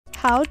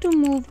how to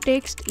move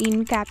text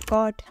in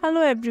Capcut.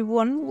 Hello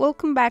everyone,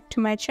 welcome back to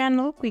my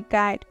channel Quick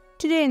Guide.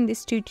 Today in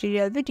this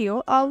tutorial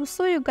video, I'll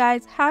show you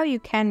guys how you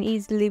can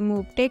easily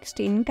move text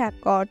in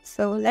Capcut.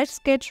 So let's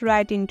get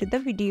right into the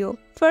video.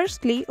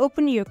 Firstly,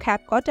 open your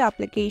Capcut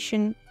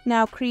application.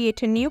 Now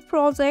create a new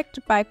project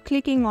by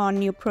clicking on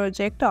New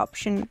Project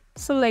option.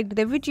 Select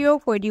the video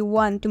where you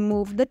want to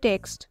move the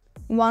text.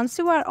 Once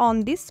you are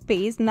on this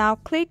page, now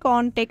click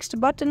on Text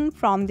button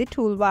from the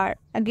toolbar.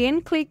 Again,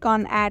 click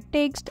on Add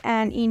Text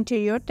and enter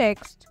your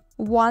text.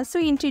 Once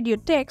you enter your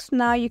text,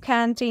 now you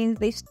can change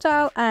the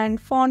style and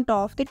font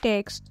of the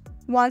text.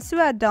 Once you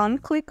are done,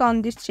 click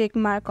on this check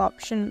mark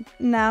option.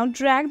 Now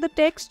drag the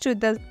text to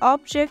the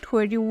object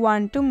where you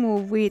want to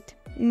move it.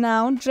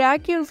 Now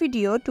drag your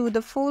video to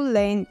the full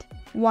length.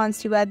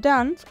 Once you are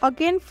done,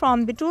 again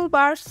from the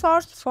toolbar,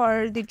 search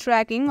for the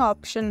dragging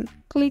option.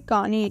 Click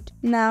on it.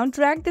 Now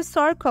drag the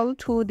circle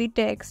to the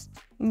text.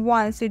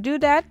 Once you do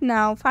that,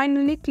 now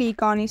finally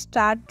click on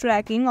Start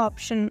Dragging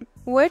option.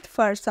 Wait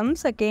for some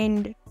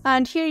second.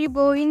 And here you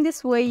go, in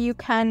this way you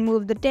can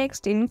move the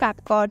text in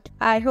Capcut.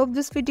 I hope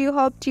this video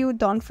helped you.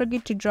 Don't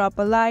forget to drop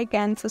a like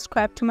and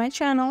subscribe to my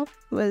channel.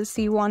 We'll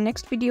see you on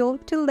next video.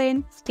 Till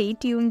then, stay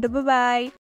tuned. Bye bye.